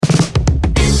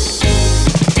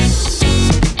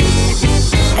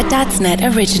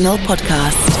Dadsnet Original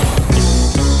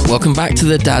Podcast. Welcome back to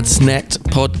the Dadsnet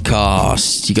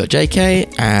Podcast. You got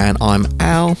JK and I'm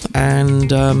Al,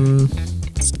 and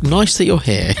it's nice that you're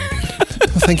here.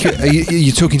 Thank you. Are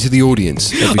you talking to the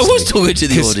audience? I was talking to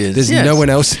the audience. There's no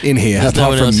one else in here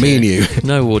apart from me and you.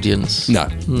 No audience. No.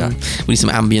 We need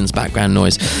some ambience background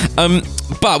noise.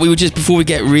 But we were just, before we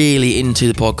get really into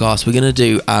the podcast, we're going to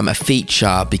do a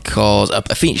feature, because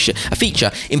a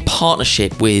feature in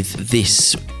partnership with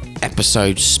this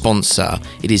episode sponsor.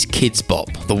 It is Kidz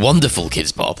Bop, the wonderful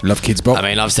Kidz Bop. Love Kidz Bop. I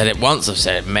mean, I've said it once, I've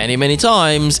said it many, many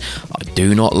times. I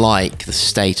do not like the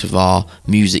state of our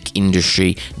music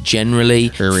industry generally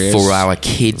for our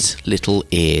kids' little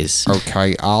ears.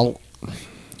 Okay, Al.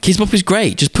 Kidz Bop is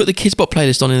great. Just put the Kidz Bop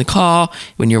playlist on in the car.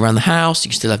 When you're around the house, you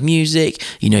can still have music.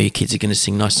 You know your kids are going to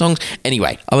sing nice songs.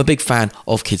 Anyway, I'm a big fan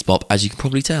of Kidz Bop, as you can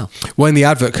probably tell. When the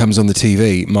advert comes on the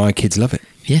TV, my kids love it.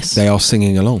 Yes. They are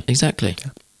singing along. Exactly.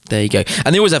 Yeah. There you go.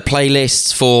 And they always have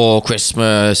playlists for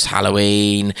Christmas,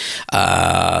 Halloween,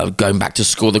 going back to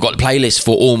school. They've got playlists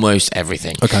for almost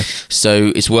everything. Okay.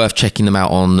 So it's worth checking them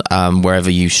out on wherever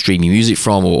you stream your music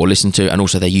from or listen to. And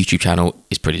also their YouTube channel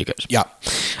is pretty good. Yeah.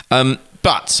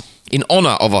 But in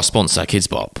honour of our sponsor, Kidz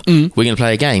Bop, we're going to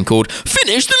play a game called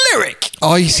Finish the Lyric.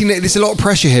 Oh, you see, there's a lot of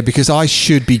pressure here because I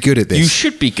should be good at this. You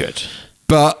should be good.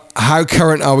 But how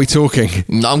current are we talking?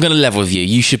 I'm going to level with you.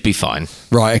 You should be fine.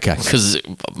 Right, okay. Because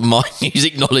my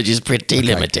music knowledge is pretty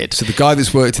limited. So the guy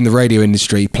that's worked in the radio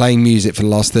industry playing music for the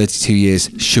last 32 years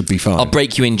should be fine. I'll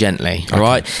break you in gently, all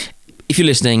right? If you're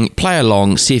listening, play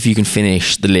along, see if you can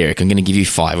finish the lyric. I'm going to give you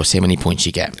 5. We'll see how many points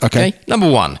you get. Okay. Number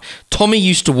 1. Tommy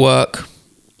used to work...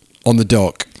 on the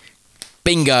dock.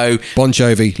 Bingo. Bon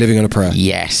Jovi, Living on a Prayer.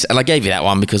 Yes. And I gave you that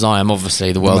one because I am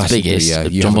obviously the world's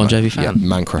biggest John Bon Jovi fan. Yeah,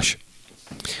 man crush.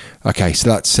 Okay, so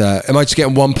that's... am I just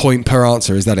getting 1 point per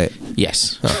answer? Is that it?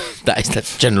 Yes. Oh.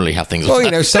 That's generally how things work.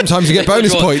 Well, sometimes you get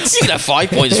bonus points. You can have 5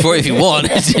 points for it if you want.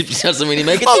 It doesn't really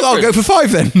make a difference. I'll go for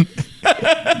 5 then.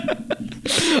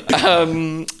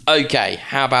 then. Okay,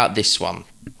 how about this one?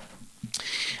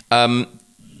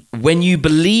 When you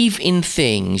believe in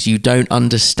things you don't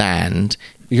understand...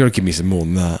 You got to give me some more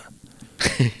than that.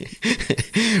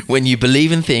 When you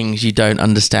believe in things you don't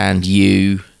understand,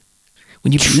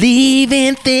 When you believe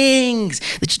in things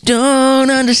that you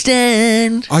don't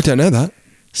understand. I don't know that.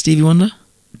 Stevie Wonder?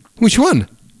 Which one?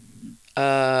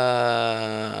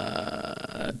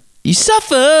 You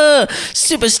suffer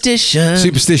superstition.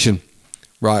 Superstition.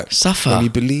 Right. Suffer. When you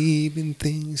believe in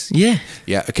things. Yeah.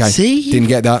 Yeah, okay. See? Didn't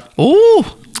get that.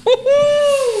 Oh.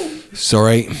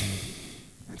 Sorry.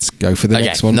 Let's go for the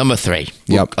next one. Number 3.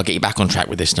 Yep. I'll get you back on track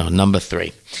with this now. Number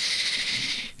 3.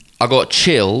 I got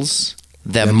chills.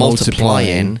 They're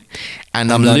multiplying.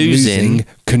 And I'm losing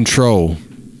control.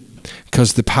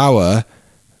 Because the power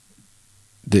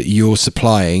that you're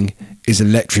supplying is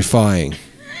electrifying.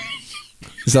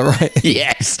 Is that right?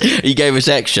 Yes. You gave us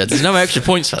extra. There's no extra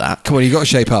points for that. Come on, you got to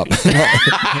shape up.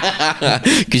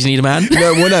 Because you need a man?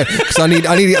 No, because I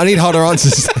need harder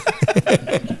answers.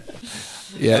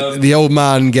 Yeah, the old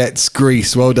man gets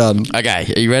grease. Well done.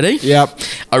 Okay, are you ready? Yep.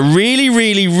 I really,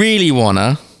 really, really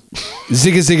wanna...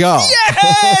 Zigga zigga.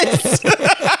 Yes!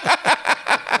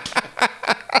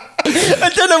 I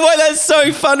don't know why that's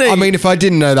so funny. I mean, if I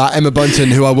didn't know that, Emma Bunton,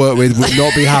 who I work with, would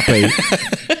not be happy.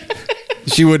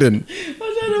 She wouldn't. I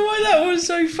don't know why that was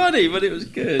so funny, but it was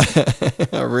good.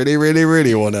 I really, really,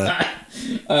 really wanna.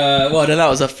 Well, that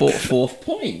was a fourth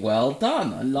point. Well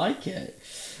done. I like it.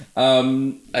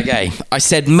 Okay, I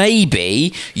said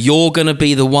maybe you're gonna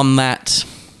be the one that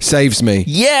saves me.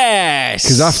 Yes,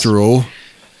 because after all,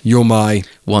 you're my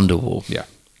Wonderwall. Yeah,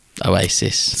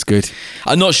 Oasis. It's good.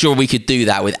 I'm not sure we could do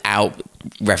that without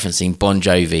referencing Bon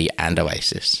Jovi and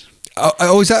Oasis.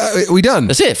 Oh, is that are we done?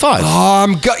 That's it. 5. Oh,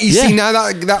 you see now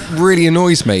that really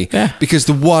annoys me. Yeah. Because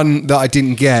the one that I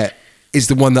didn't get is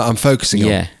the one that I'm focusing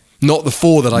on. Not the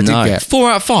 4 that I did get.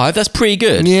 4 out of 5, that's pretty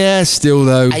good. Yeah, still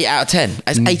though. 8 out of 10,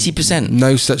 that's 80%.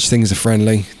 No such thing as a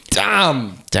friendly.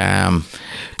 Damn.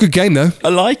 Good game though. I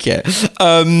like it.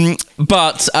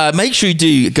 But make sure you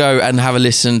do go and have a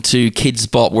listen to Kidz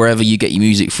Bop wherever you get your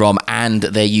music from, and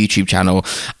their YouTube channel.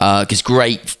 It's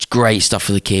great stuff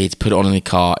for the kids. Put it on in the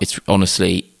car. It's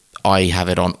honestly, I have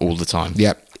it on all the time.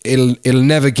 Yeah, it'll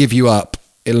never give you up.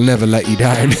 It'll never let you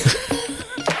down.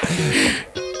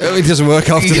 It doesn't work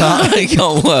after that. It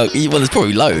can't work. Well, there's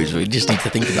probably loads. We just need to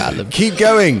think about them. Keep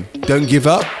going. Don't give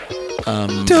up.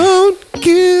 Don't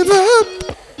give up.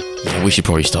 Yeah, we should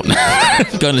probably stop now.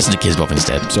 Go and listen to Kidz Bop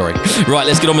instead. Sorry. Right,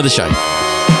 let's get on with the show.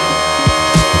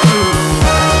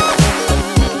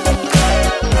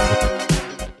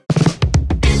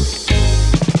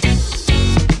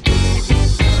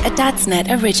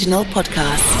 Dadsnet Original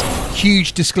Podcast.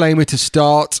 Huge disclaimer to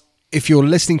start. If you're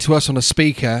listening to us on a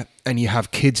speaker and you have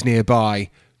kids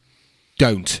nearby,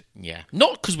 don't. Yeah.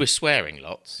 Not because we're swearing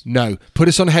lots. No. Put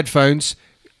us on headphones.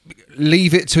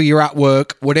 Leave it till you're at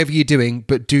work, whatever you're doing,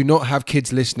 but do not have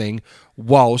kids listening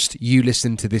whilst you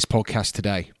listen to this podcast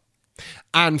today.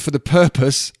 And for the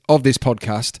purpose of this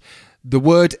podcast, the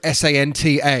word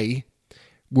SANTA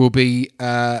will be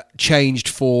changed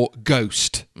for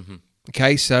ghost. Mm-hmm.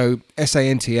 Okay, so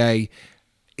SANTA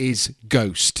is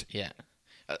ghost. Yeah.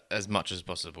 As much as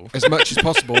possible. As much as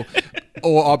possible,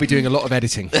 or I'll be doing a lot of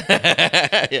editing.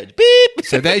 Yeah, beep.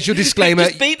 So there's your disclaimer.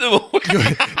 Just beep them all.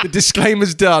 The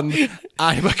disclaimer's done. And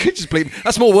I could just bleep.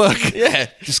 That's more work. Yeah.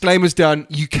 Disclaimer's done.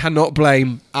 You cannot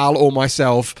blame Al or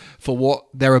myself for what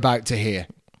they're about to hear.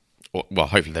 Well,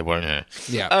 hopefully they won't hear.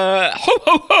 Yeah. Ho,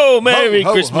 ho, ho. Merry Ho,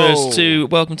 ho, Christmas ho.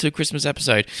 Welcome to a Christmas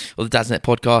episode of the Dadsnet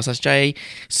Podcast. That's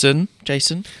Jason.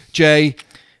 Jason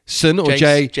or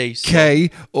Jason. K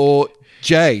or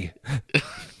J.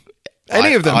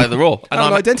 Any of them. Either or. And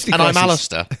I'm identity And I'm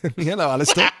crisis. Alistair. Hello,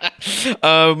 Alistair.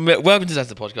 Welcome to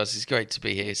Dadsnet Podcast. It's great to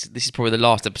be here. This is probably the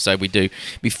last episode we do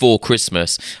before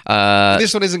Christmas.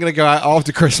 This one isn't going to go out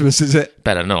after Christmas, is it?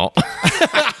 Better not.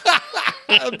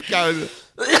 Go.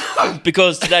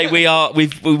 Because today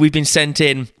we've been sent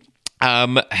in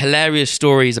hilarious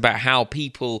stories about how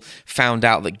people found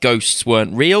out that ghosts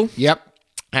weren't real. Yep.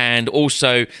 And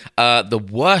also the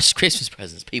worst Christmas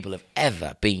presents people have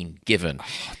ever been given.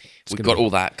 We've got all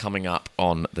that coming up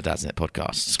on the Dadsnet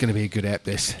Podcast. It's going to be a good ep,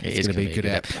 this. It's going to be a good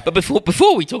ep. But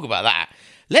before we talk about that,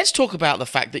 let's talk about the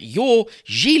fact that your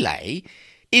gilet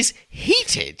is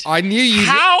heated. I knew you...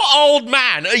 How old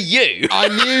man are you? I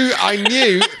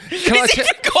knew. Can I It's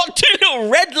even got two little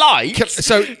red lights,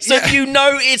 so yeah. you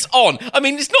know it's on. I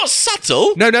mean, it's not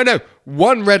subtle. No.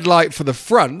 One red light for the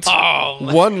front. Oh,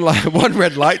 one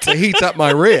red light to heat up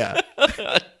my rear.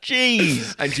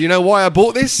 Jeez. And do you know why I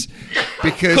bought this?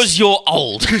 Because you're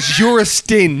old. Because you're a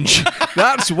stinge.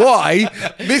 That's why.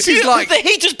 This is like... The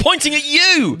heater's pointing at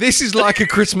you. This is like a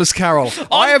Christmas carol.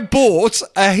 I have bought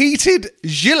a heated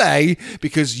gilet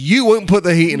because you won't put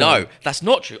the heating on. No, that's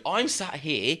not true. I'm sat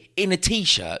here in a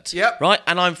t-shirt. Yep. Right?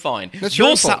 And I'm fine. That's You're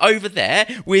your sat fault. over there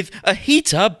with a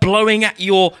heater blowing at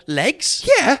your legs.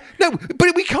 Yeah. No,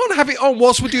 but we can't have it on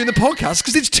whilst we're doing the podcast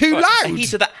because it's too A loud.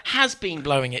 heater that has been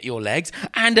blowing at your legs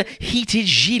and a heated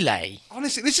gilet.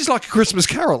 Honestly, this is like a Christmas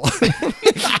carol.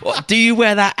 What, do you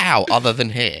wear that out other than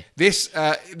here? This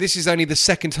is only the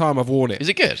second time I've worn it. Is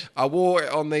it good? I wore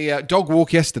it on the dog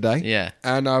walk yesterday. Yeah.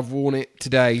 And I've worn it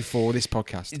today for this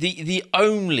podcast. The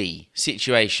only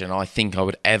situation I think I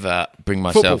would ever bring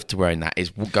myself Football. to wearing that is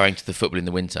going to the football in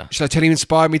the winter. Should I tell you who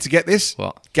inspired me to get this?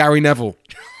 What? Gary Neville.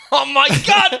 Oh my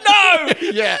God, no!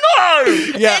 Yeah. No!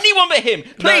 Yeah. Anyone but him.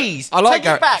 Please. I like take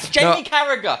Gary. it back. Jamie No.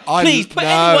 Carragher. I- Please, put no.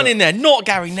 anyone in there. Not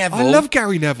Gary Neville. I love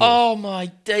Gary Neville. Oh my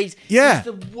days. Yeah. He's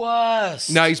the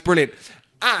worst. No, he's brilliant.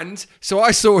 And so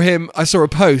I saw a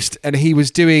post and he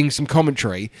was doing some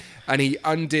commentary and he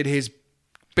undid his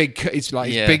big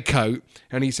coat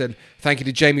and he said, "Thank you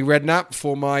to Jamie Redknapp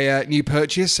for my new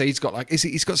purchase." So he's got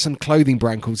he's got some clothing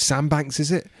brand called Sandbanks, is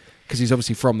it? Because he's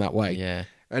obviously from that way. Yeah.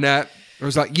 And I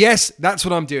was like, yes, that's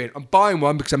what I'm doing. I'm buying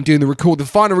one because I'm doing the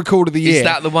final record of the year. Is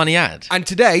that the one he had? And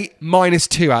today,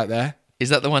 -2 out there. Is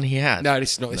that the one he had? No,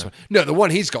 this is not this one. No, the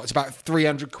one he's got is about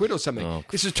 300 quid or something. Oh,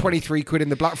 this is 23 quid in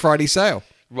the Black Friday sale.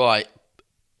 Right.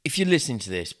 If you're listening to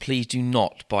this, please do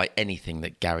not buy anything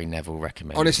that Gary Neville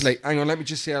recommends. Honestly, hang on, let me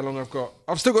just see how long I've got.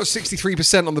 I've still got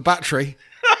 63% on the battery,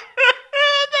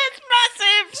 That's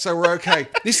massive. so we're okay.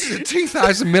 This is a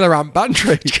 2,000 milliamp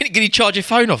battery. Can you charge your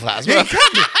phone off that as well?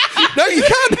 Yeah, you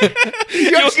can.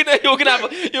 No, you can.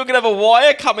 You're gonna have a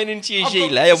wire coming into your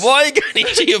gilet, a wire going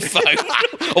into your phone,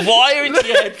 a wire into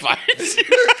your headphones.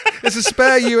 There's a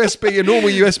spare USB, a normal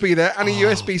USB there, and a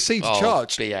USB-C to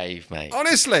charge. Behave, mate.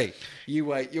 Honestly, you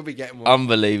wait, you'll be getting one.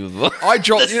 Unbelievable. I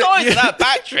dropped the size of that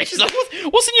battery. It's like,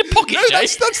 what's in your pocket, No, Jay?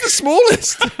 that's the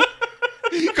smallest.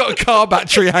 You've got a car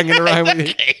battery hanging around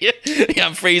with you. Yeah,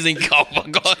 I'm freezing cold.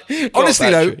 I've got Honestly,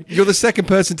 a though, battery. you're the second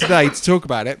person today to talk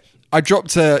about it. I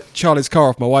dropped Charlie's car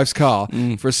off, my wife's car,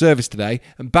 for a service today,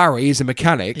 and Barry is a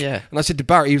mechanic. Yeah. And I said to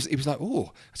Barry, he was like,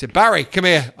 "Oh," I said, "Barry, come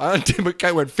here." I undid my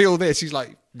coat, went, "Feel this." He's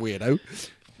like, "Weirdo."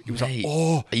 He was Mate, like,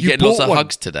 "Oh, are you getting lots bought of one."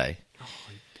 hugs today?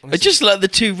 I just like the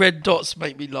two red dots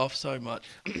make me laugh so much.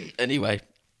 Anyway,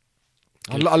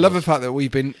 I love the fact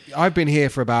that I've been here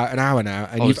for about an hour now,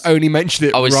 and was- you've only mentioned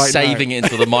it. I was right saving now. it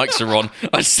until the mics are on.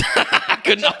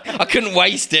 I couldn't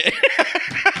waste it.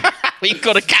 We've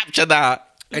got to capture that.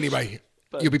 Anyway,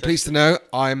 you'll be pleased to know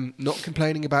I'm not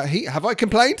complaining about heat. Have I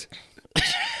complained?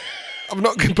 I've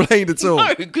not complained at all.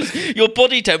 No, because your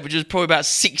body temperature is probably about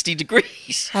 60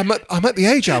 degrees. I'm at the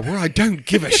age where I don't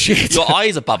give a shit. Your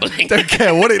eyes are bubbling. Don't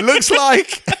care what it looks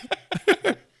like.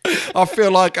 I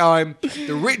feel like I'm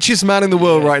the richest man in the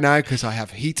world right now because I have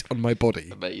heat on my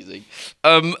body. Amazing.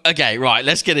 Okay, right.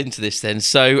 Let's get into this then.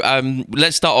 So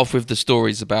let's start off with the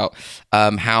stories about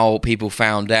how people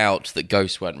found out that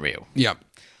ghosts weren't real. Yeah.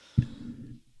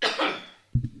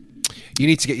 You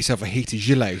need to get yourself a heated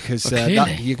gilet because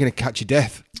Clearly. you're going to catch your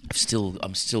death.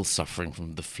 I'm still suffering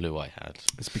from the flu I had.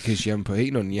 It's because you haven't put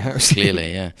heating on in your house.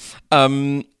 Clearly, yeah.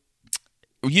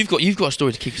 You've got a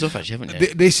story to kick us off, actually, haven't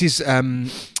you?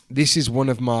 This is one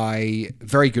of my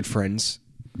very good friends,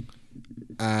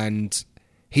 and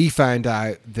he found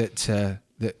out that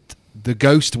that the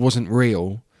ghost wasn't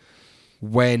real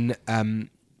when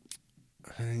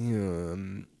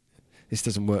this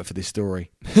doesn't work for this story,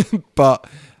 but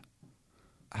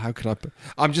how can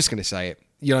I'm just going to say it.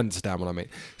 You'll understand what I mean.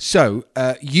 So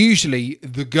usually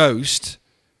the ghost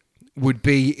would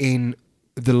be in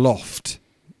the loft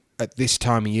at this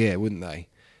time of year, wouldn't they?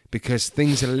 Because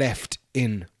things are left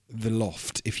in the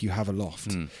loft if you have a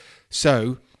loft.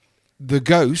 So the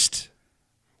ghost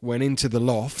went into the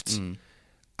loft,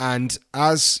 and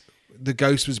as the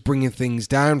ghost was bringing things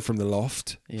down from the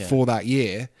loft for that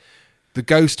year, the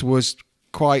ghost was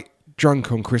quite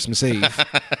drunk on Christmas Eve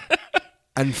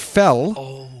and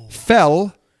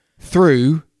fell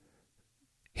through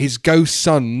his ghost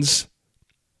son's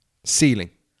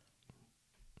ceiling.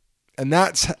 And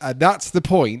that's the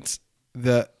point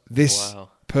that this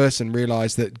person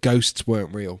realised that ghosts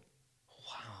weren't real.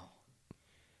 Wow.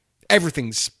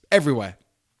 Everything's everywhere.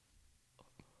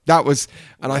 That was,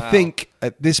 and I think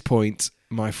at this point,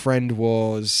 my friend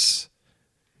was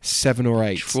 7 or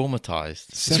 8.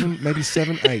 Traumatised. Maybe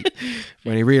 7, 8,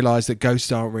 when he realised that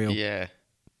ghosts aren't real. Yeah.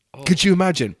 Oh, Could you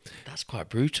imagine? That's quite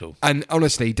brutal. And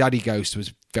honestly, Daddy Ghost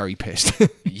was very pissed.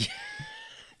 Yeah.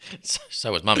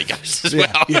 So was Mummy Ghost as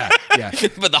Yeah, well. yeah.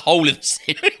 But the hole in the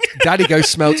ceiling. Daddy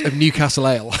Ghost smelt of Newcastle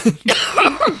Ale.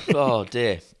 Oh,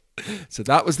 dear. So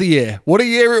that was the year. What a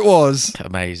year it was.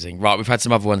 Amazing. Right, we've had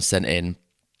some other ones sent in.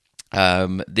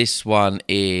 This one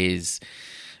is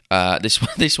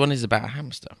this one is about a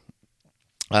hamster.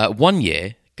 1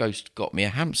 year, Ghost got me a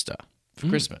hamster for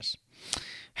Christmas.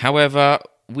 However,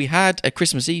 we had a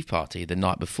Christmas Eve party the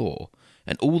night before,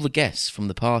 and all the guests from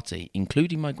the party,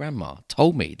 including my grandma,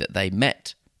 told me that they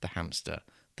met the hamster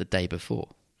the day before.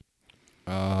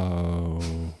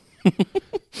 Oh.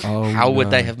 How would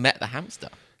they have met the hamster?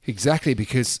 Exactly,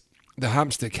 because the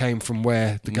hamster came from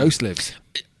where the ghost lives.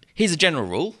 Here's a general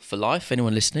rule for life.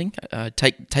 Anyone listening,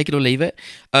 take it or leave it.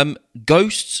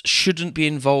 Ghosts shouldn't be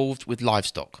involved with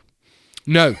livestock.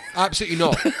 No, absolutely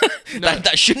not. No.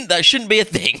 That shouldn't be a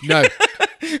thing. No.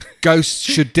 Ghosts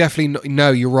should definitely not.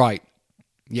 No, you're right.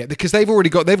 Yeah, because they've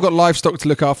got livestock to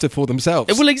look after for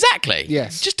themselves. Well, exactly.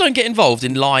 Yes. Just don't get involved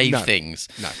in live things.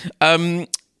 No.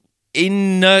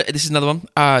 This is another one.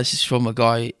 This is from a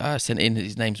guy sent in.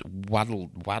 His name's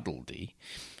Waddledy.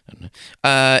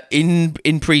 In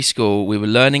preschool, we were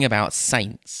learning about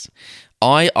saints.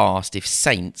 I asked if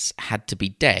saints had to be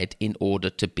dead in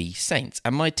order to be saints,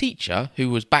 and my teacher,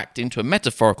 who was backed into a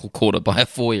metaphorical corner by a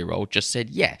 4-year-old, just said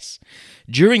yes.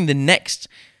 During the next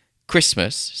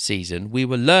Christmas season, we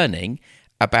were learning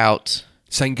about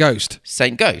Saint Ghost.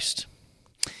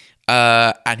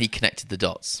 And he connected the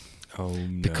dots. Oh,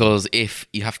 no. Because if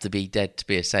you have to be dead to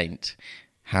be a saint,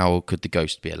 how could the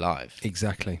ghost be alive?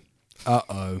 Exactly.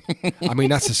 Uh-oh. I mean,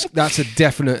 that's a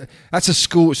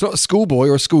school. It's not a schoolboy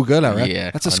or a schoolgirl error. Yeah,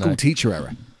 that's a I school know. teacher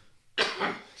error.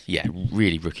 Yeah,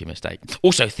 really rookie mistake.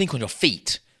 Also, think on your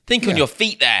feet. Think on your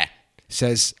feet there.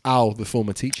 Says Al, the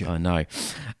former teacher. I know.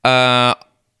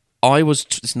 This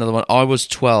is another one. I was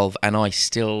 12 and I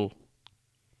still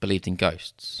believed in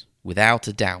ghosts. Without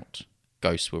a doubt,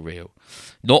 ghosts were real.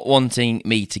 Not wanting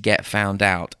me to get found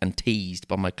out and teased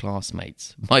by my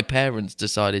classmates, my parents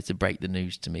decided to break the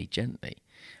news to me gently.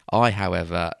 I,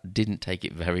 however, didn't take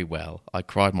it very well. I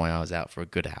cried my eyes out for a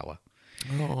good hour.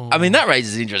 Oh. I mean, that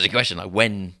raises an interesting question, like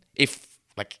when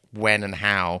and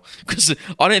how, because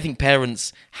I don't think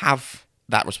parents have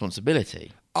that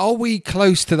responsibility. Are we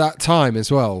close to that time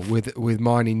as well with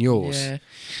mine and yours? Yeah.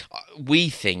 We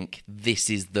think this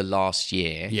is the last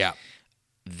year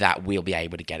that we'll be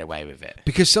able to get away with it.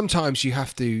 Because sometimes you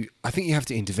have to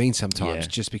intervene sometimes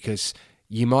just because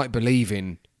you might believe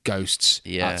in ghosts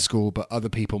at school, but other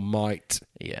people might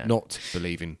not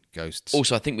believe in ghosts.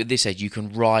 Also, I think with this age, you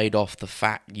can ride off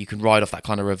that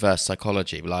kind of reverse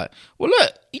psychology. Like, well,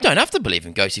 look, you don't have to believe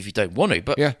in ghosts if you don't want to,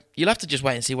 but Yeah. you'll have to just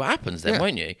wait and see what happens then, Yeah.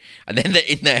 won't you? And then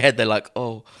in their head, they're like,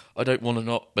 oh, I don't want to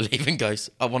not believe in ghosts.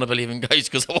 I want to believe in ghosts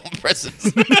because I want presents.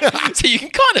 So you can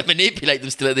kind of manipulate them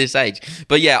still at this age.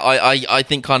 But yeah, I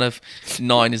think kind of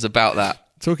 9 is about that.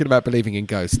 Talking about believing in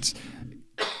ghosts,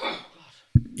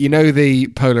 you know the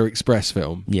Polar Express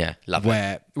film? Yeah, love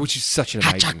it. Which is such an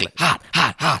Hot amazing... chocolate,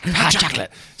 hot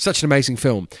chocolate. Such an amazing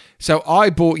film. So I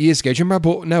bought years ago, do you remember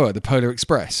I bought Noah, the Polar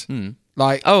Express?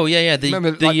 Like, Oh, yeah,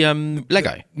 remember,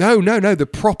 Lego. No, the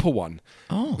proper one.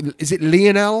 Oh. Is it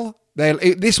Lionel?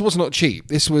 This was not cheap.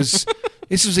 This was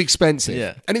expensive.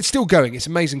 Yeah. And it's still going. It's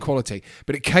amazing quality.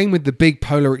 But it came with the big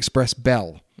Polar Express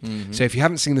bell. So if you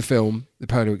haven't seen the film, The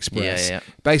Polar Express, Yeah.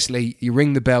 basically you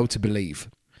ring the bell to believe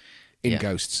in Yeah.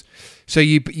 ghosts. So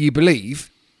you believe,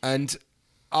 and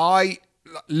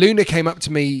Luna came up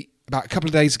to me about a couple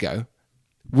of days ago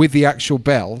with the actual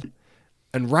bell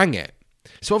and rang it.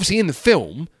 So obviously in the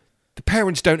film, the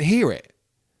parents don't hear it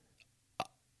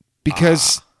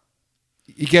because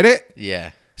you get it.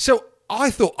 Yeah. So I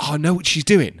thought, I know what she's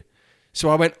doing. So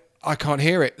I went, I can't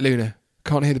hear it, Luna.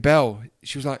 Can't hear the bell.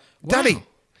 She was like, Daddy. Wow.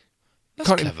 That's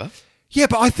can't clever. Yeah,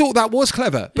 but I thought that was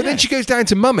clever. But then Yeah. she goes down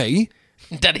to Mummy.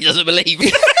 Daddy doesn't believe.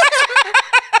 And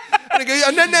I go,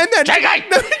 and then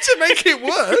to make it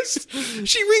worse,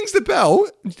 she rings the bell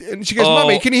and she goes, Oh.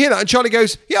 Mummy, can you hear that? And Charlie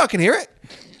goes, yeah, I can hear it.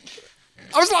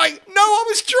 I was like, no, I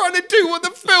was trying to do what the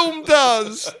film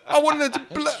does. I wanted her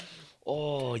to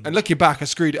Oh, And looking back, I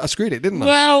screwed it, didn't I?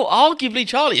 well, arguably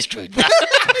Charlie screwed that.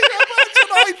 That's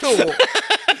what I thought.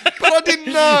 But I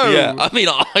didn't know. Yeah, I mean,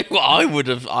 I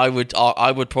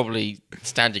would probably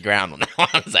stand your ground on that one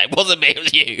and say it wasn't me, it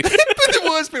was you. But the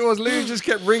worst bit was Luna just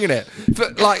kept ringing it.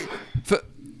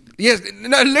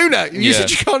 Luna, you said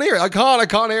you can't hear it. I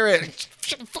can't hear it.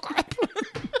 Shut the fuck up.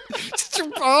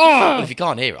 Well, if you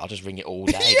can't hear it, I'll just ring it all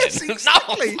day. Yes, then.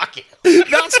 exactly. No, fuck it.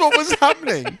 That's what was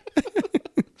happening.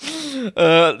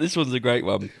 This one's a great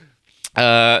one.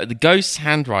 The ghost's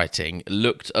handwriting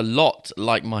looked a lot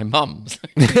like my mum's,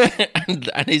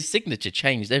 and his signature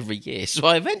changed every year. So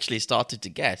I eventually started to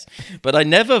guess, but I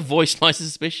never voiced my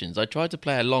suspicions. I tried to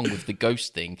play along with the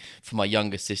ghost thing for my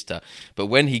younger sister, but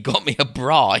when he got me a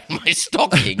bra in my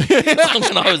stocking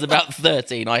when I was about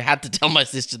 13, I had to tell my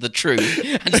sister the truth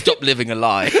and stop living a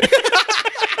lie.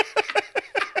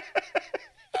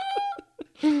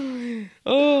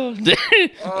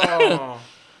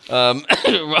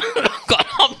 God,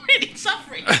 I'm really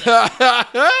suffering.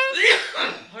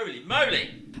 Holy moly.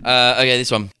 Okay,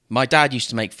 this one. My dad used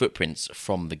to make footprints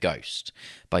from the ghost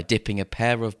by dipping a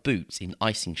pair of boots in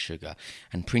icing sugar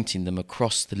and printing them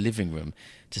across the living room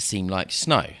to seem like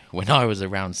snow. When I was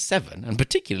around 7, and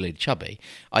particularly chubby,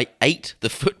 I ate the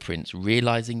footprints,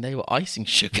 realising they were icing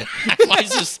sugar, and my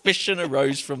suspicion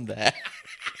arose from there.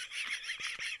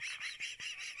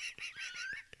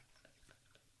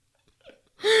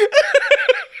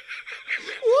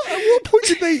 At what point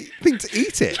did they think to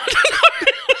eat it?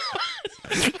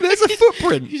 There's a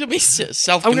footprint. You know, me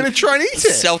self. I'm going to try and eat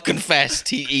it. Self-confessed,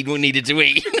 he needed to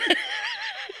eat.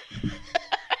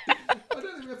 I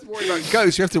don't think you have to worry about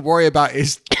ghosts. You have to worry about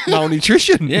his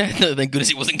malnutrition. Yeah, thank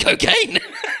goodness it wasn't cocaine.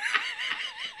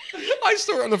 I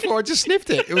saw it on the floor. I just sniffed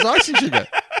it. It was icing sugar.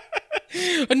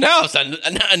 and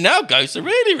now ghosts are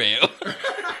really real.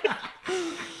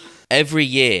 Every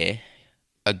year,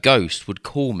 a ghost would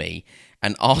call me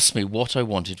and ask me what I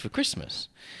wanted for Christmas.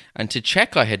 And to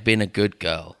check I had been a good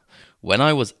girl, when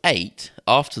I was 8,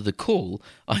 after the call,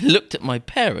 I looked at my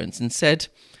parents and said,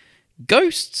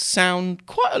 "Ghosts sound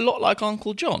quite a lot like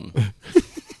Uncle John."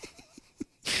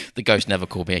 The ghost never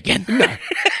called me again. No.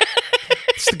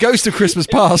 It's the ghost of Christmas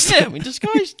past. Yeah, I mean,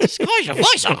 disguise your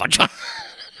voice, Uncle John.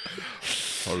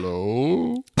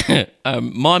 Hello?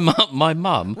 My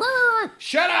mum...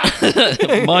 Shut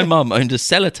up! My mum owned a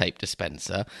sellotape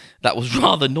dispenser that was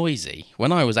rather noisy.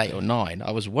 When I was 8 or 9, I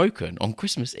was woken on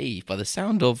Christmas Eve by the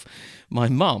sound of my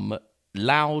mum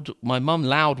loud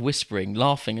whispering,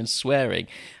 laughing and swearing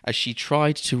as she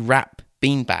tried to wrap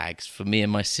beanbags for me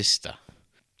and my sister.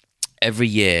 Every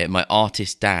year, my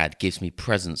artist dad gives me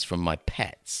presents from my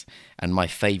pets and my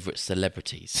favourite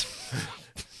celebrities.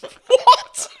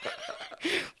 What?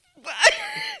 I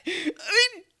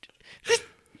mean...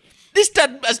 This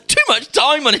dad has too much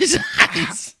time on his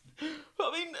hands.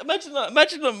 I mean,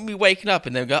 imagine me waking up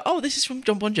and they'll go, "Oh, this is from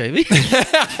John Bon Jovi."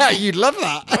 You'd love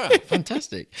that. Oh,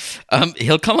 fantastic.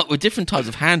 He'll come up with different types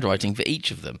of handwriting for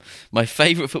each of them. My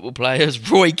favourite football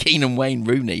players, Roy Keane and Wayne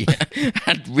Rooney,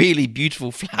 had really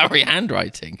beautiful flowery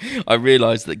handwriting. I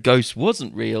realised that Ghost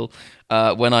wasn't real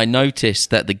when I noticed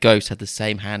that the ghost had the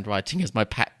same handwriting as my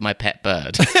pet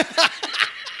bird.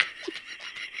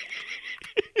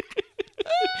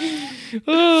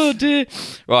 Oh dear.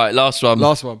 Right, last one.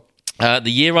 Last one.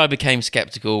 The year I became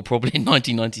sceptical, probably in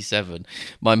 1997,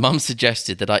 my mum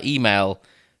suggested that I email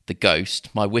the ghost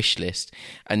my wish list,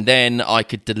 and then I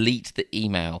could delete the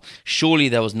email. Surely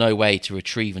there was no way to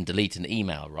retrieve and delete an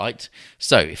email, right?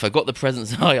 So if I got the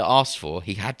presents I asked for,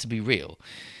 he had to be real.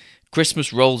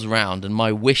 Christmas rolls around and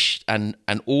my wish and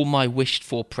all my wished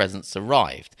for presents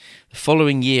arrived. The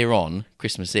following year on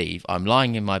Christmas Eve, I'm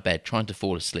lying in my bed trying to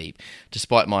fall asleep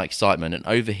despite my excitement, and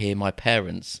overhear my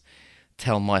parents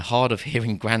tell my hard of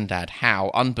hearing granddad how,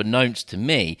 unbeknownst to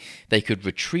me, they could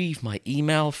retrieve my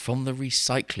email from the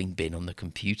recycling bin on the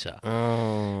computer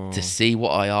to see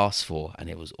what I asked for, and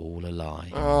it was all a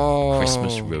lie.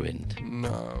 Christmas ruined.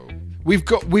 No. We've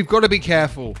got to be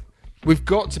careful. We've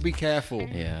got to be careful.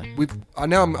 Yeah. I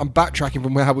know I'm backtracking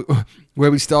from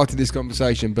where we started this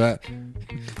conversation, but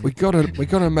we got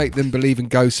to make them believe in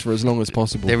ghosts for as long as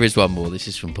possible. There is one more. This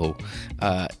is from Paul.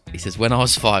 He says, when I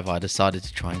was 5, I decided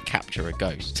to try and capture a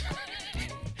ghost.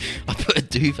 I put a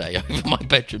duvet over my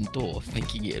bedroom door,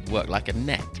 thinking it'd work like a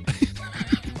net.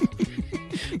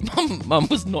 Mum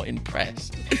was not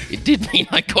impressed. It did mean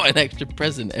I got an extra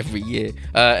present every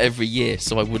year,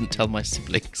 so I wouldn't tell my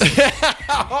siblings.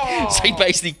 So he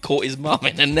basically caught his mum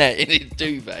in a net in his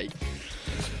duvet.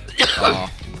 Oh,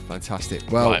 fantastic.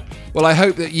 Well, I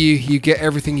hope that you get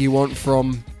everything you want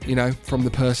from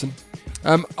the person.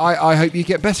 I hope you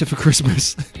get better for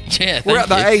Christmas. Yeah, we're at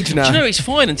that age now. Do you know, it's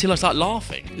fine until I start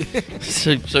laughing.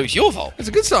 so it's your fault. It's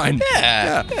a good sign.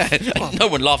 Yeah. No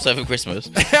one laughs over Christmas,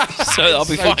 so I'll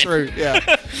be fine. True.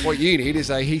 Yeah. What you need is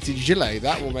a heated gilet.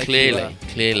 That will make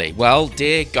clearly. Well,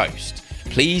 dear ghost,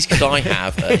 please could I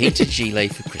have a heated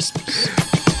gilet for Christmas?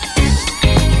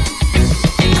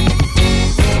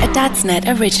 A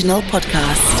Dadsnet original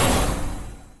podcast.